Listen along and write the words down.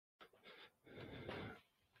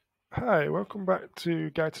Hi, welcome back to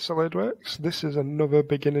Guide to Solidworks. This is another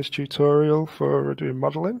beginner's tutorial for doing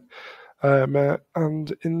modeling.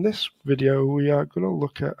 And in this video, we are going to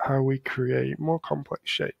look at how we create more complex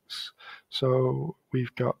shapes. So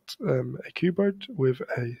we've got a cuboid with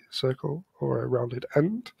a circle or a rounded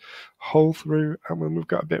end, hole through, and then we've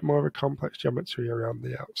got a bit more of a complex geometry around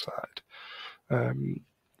the outside.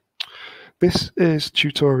 This is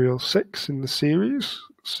tutorial 6 in the series.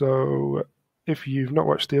 So if you've not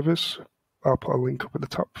watched the others, I'll put a link up at the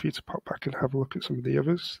top for you to pop back and have a look at some of the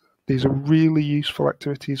others. These are really useful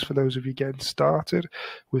activities for those of you getting started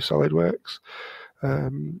with SolidWorks.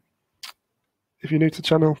 If you're new to the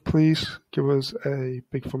channel, please give us a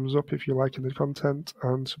big thumbs up if you're liking the content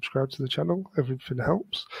and subscribe to the channel. Everything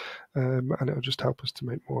helps, and it'll just help us to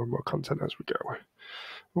make more and more content as we go.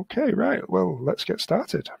 Okay, right, well, let's get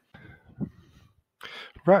started.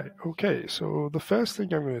 Right, okay, so the first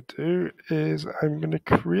thing I'm going to do is I'm going to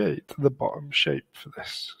create the bottom shape for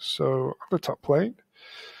this. So on the top plane,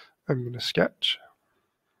 I'm going to sketch,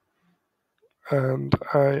 and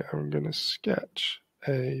I am going to sketch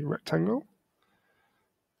a rectangle.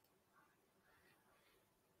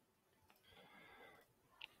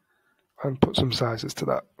 And put some sizes to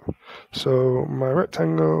that. So my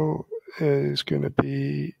rectangle is going to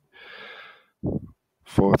be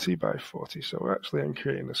 40 by 40. So actually I'm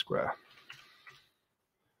creating a square.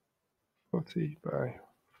 40 by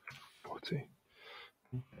 40.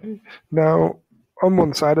 Okay. Now on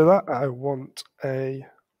one side of that I want a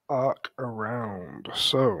arc around.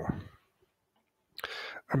 So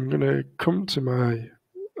I'm going to come to my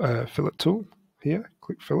fillet tool here,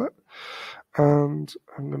 click fillet, and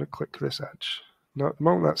I'm going to click this edge. Now at the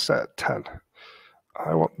moment that's set at 10.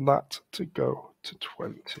 I want that to go to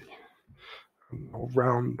 20. And I'll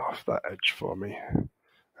round off that edge for me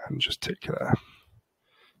and just tick there.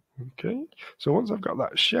 Okay, so once I've got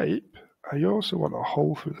that shape, I also want a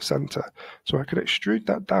hole through the center. So I could extrude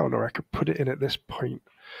that down, or I could put it in at this point.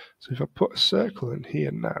 So if I put a circle in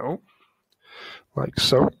here now, like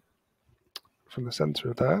so, from the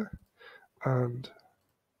center of there, and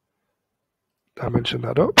dimension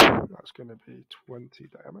that up, that's going to be 20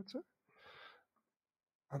 diameter.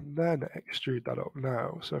 And then extrude that up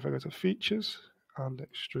now. So if I go to features and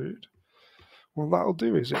extrude, what that'll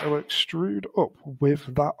do is it'll extrude up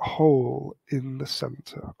with that hole in the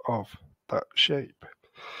center of that shape.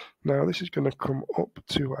 Now this is going to come up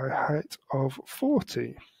to a height of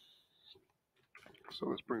 40. So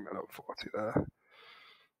let's bring that up 40 there,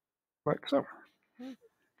 like so.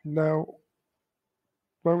 Now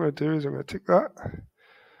what I'm going to do is I'm going to tick that,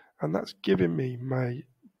 and that's giving me my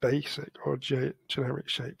basic or generic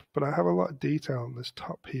shape, but I have a lot of detail on this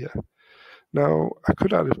top here. Now I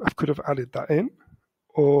could have added that in,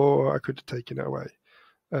 or I could have taken it away.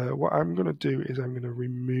 What I'm going to do is I'm going to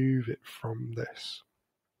remove it from this.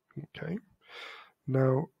 Okay.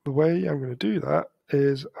 Now the way I'm going to do that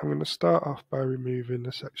is I'm going to start off by removing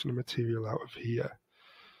a section of material out of here.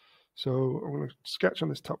 So I'm going to sketch on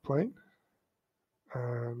this top plane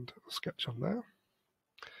and sketch on there.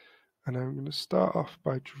 And I'm going to start off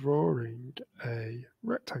by drawing a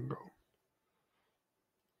rectangle.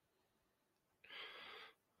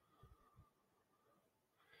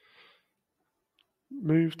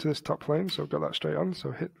 Move to this top plane, so I've got that straight on, so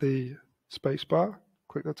hit the space bar,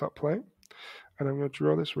 click the top plane, and I'm going to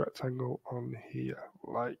draw this rectangle on here,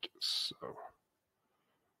 like so.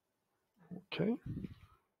 Okay.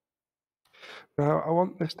 Now I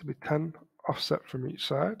want this to be 10 offset from each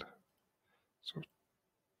side, so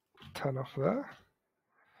 10 off there,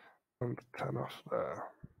 and 10 off there.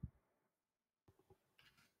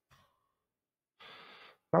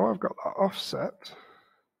 Now I've got that offset,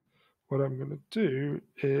 what I'm going to do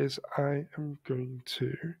is I am going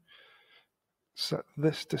to set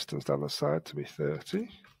this distance down the side to be 30,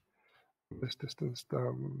 this distance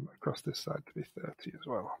down across this side to be 30 as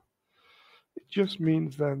well. It just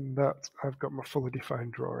means then that I've got my fully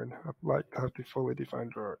defined drawing. I'd like to have the fully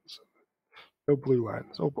defined drawings. No blue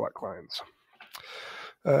lines, all black lines.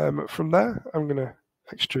 From there, I'm going to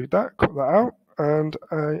extrude that, cut that out, and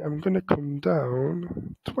I am going to come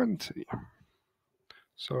down 20.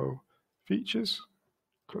 So features,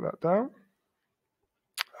 cut that down,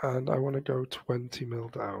 and I want to go 20 mil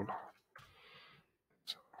down.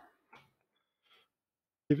 So,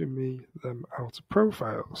 giving me them outer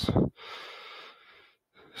profiles.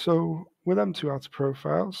 So with them two outer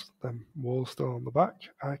profiles, them walls still on the back,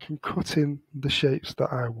 I can cut in the shapes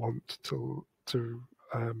that I want to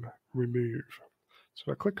remove. So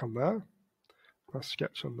if I click on there, I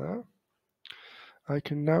sketch on there, I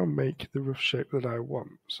can now make the rough shape that I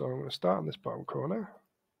want. So I'm going to start on this bottom corner,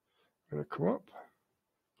 I'm going to come up,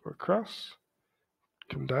 go across,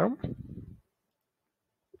 come down,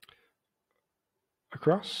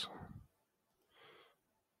 across,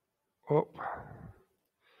 up,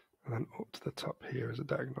 and then up to the top here as a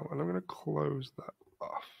diagonal. And I'm going to close that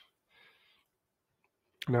off.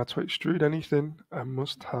 Now to extrude anything, I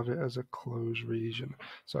must have it as a closed region.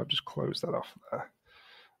 So I've just closed that off there.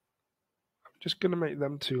 I'm just going to make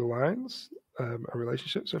them two lines a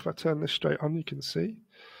relationship. So if I turn this straight on, you can see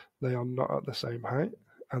they are not at the same height,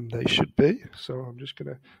 and they should be. So I'm just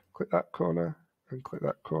going to click that corner and click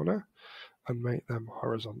that corner and make them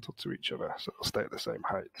horizontal to each other, so they'll stay at the same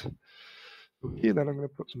height. Here then I'm going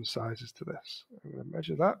to put some sizes to this. I'm going to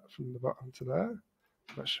measure that from the bottom to there.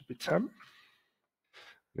 That should be 10.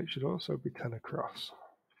 It should also be 10 across.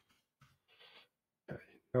 Okay.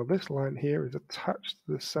 Now this line here is attached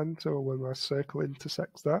to the center when my circle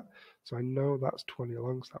intersects that. So I know that's 20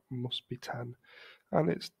 long, so that must be 10. And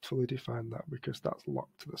it's fully defined that because that's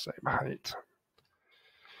locked to the same height.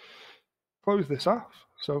 Close this off.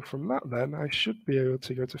 So from that then, I should be able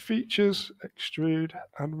to go to Features, Extrude,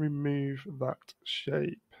 and remove that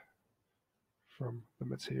shape from the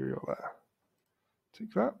material there.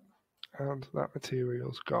 Take that, and that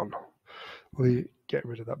material's gone. We'll get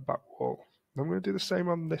rid of that back wall. I'm going to do the same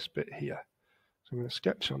on this bit here. So I'm going to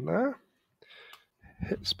sketch on there,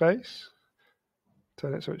 hit space,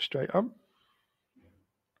 turn it so it's straight on,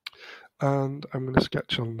 and I'm going to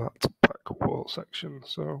sketch on that back wall section.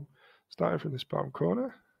 So starting from this bottom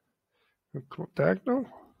corner, we'll come up diagonal,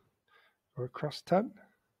 go across 10,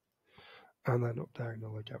 and then up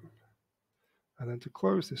diagonal again. And then to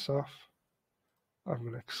close this off, I'm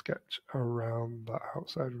going to sketch around that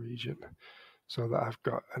outside region so that I've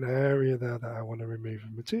got an area there that I want to remove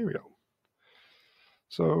material.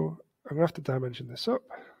 So I'm going to have to dimension this up.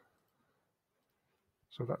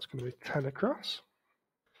 So that's going to be 10 across.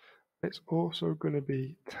 It's also going to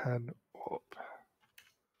be 10 up.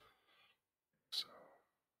 So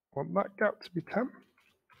I want that gap to be 10.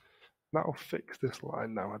 That'll fix this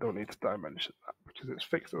line now. I don't need to dimension that because it's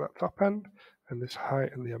fixed at that top end, and this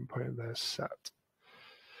height and the endpoint there is set.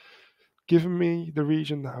 Giving me the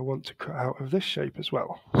region that I want to cut out of this shape as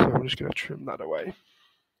well. So I'm just going to trim that away.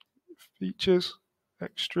 Features,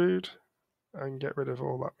 extrude, and get rid of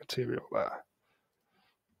all that material there.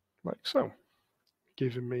 Like so.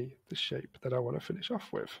 Giving me the shape that I want to finish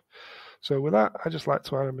off with. So with that, I just like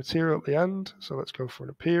to add a material at the end. So let's go for an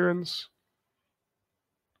appearance.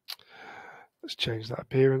 Let's change that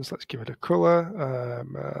appearance. Let's give it a color.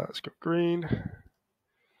 Let's go green.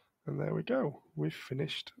 And there we go. We've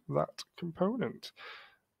finished that component.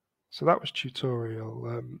 So that was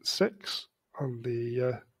tutorial 6 on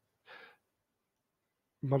the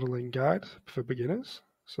modeling guide for beginners.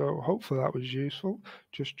 So hopefully that was useful.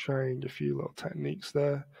 Just trying a few little techniques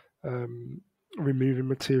there, removing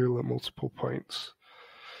material at multiple points.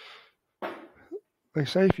 Like I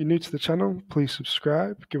say, if you're new to the channel, please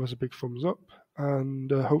subscribe, give us a big thumbs up, and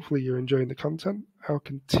hopefully you're enjoying the content. I'll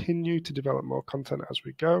continue to develop more content as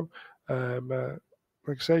we go. Like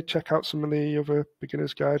I say, check out some of the other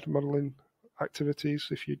beginner's guide modeling activities.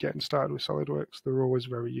 If you're getting started with Solidworks, they're always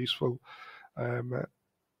very useful.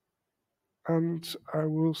 And I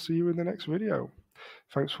will see you in the next video.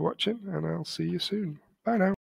 Thanks for watching, and I'll see you soon. Bye now.